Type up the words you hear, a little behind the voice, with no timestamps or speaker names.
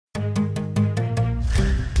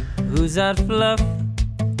Who's that Fluff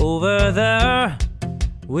over there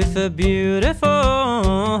with the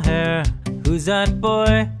beautiful hair? Who's that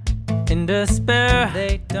boy in despair?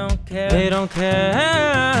 They don't care. They don't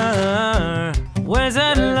care. Where's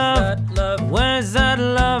that love? Where's that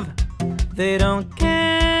love? They don't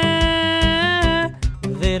care.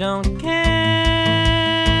 They don't care.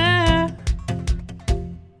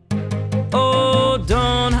 Oh,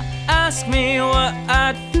 don't ask me what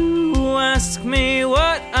I do. Ask me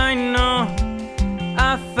what I know.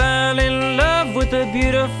 I fell in love with a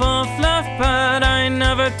beautiful Fluff, but I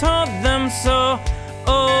never told them so.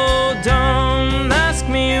 Oh, don't ask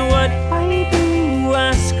me what I do.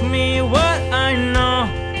 Ask me what I know.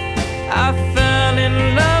 I fell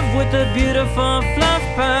in love with a beautiful Fluff,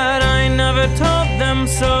 but I never told them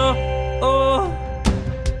so. Oh,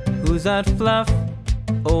 who's that Fluff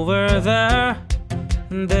over there?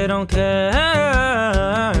 They don't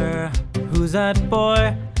care. Who's that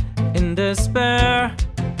boy in despair?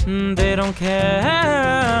 They don't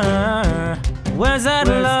care. Where's that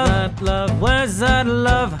love? Where's that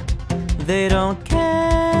love? They don't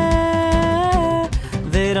care.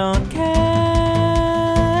 They don't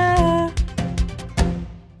care.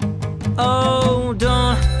 Oh,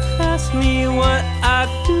 don't ask me what I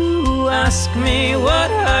do. Ask me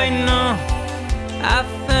what I know. I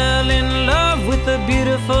fell in love with a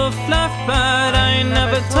beautiful Fluff, but I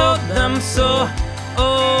never told them so.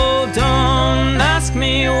 Oh, don't ask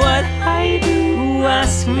me what I do.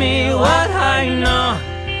 Ask me what I know.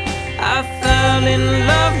 I fell in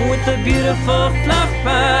love with a beautiful Fluff,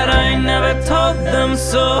 but I never told them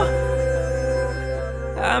so.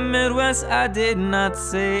 I'm Midwest, I did not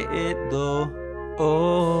say it though.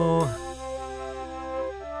 Oh,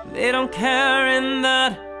 they don't care, and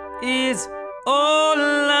that is all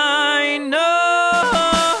I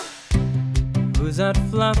know. Who's that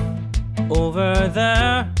Fluff over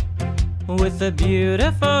there with the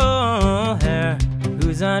beautiful hair?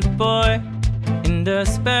 Who's that boy in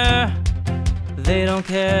despair? They don't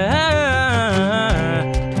care.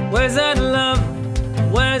 Where's that love?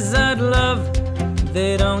 Where's that love?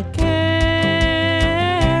 They don't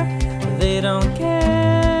care. They don't care.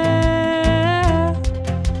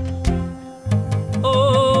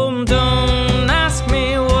 Oh, don't ask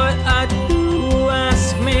me what I do.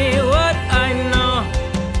 Ask me what I know.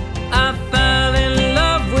 I fell in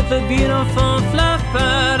love with a beautiful Fluff,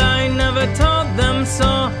 but I never told them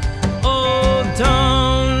so. Oh,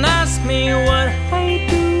 don't ask me what I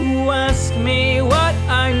do. Ask me what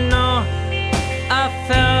I know. I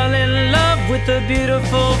fell in love with a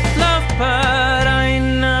beautiful Fluff, but I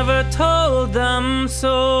never told them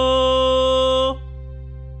so.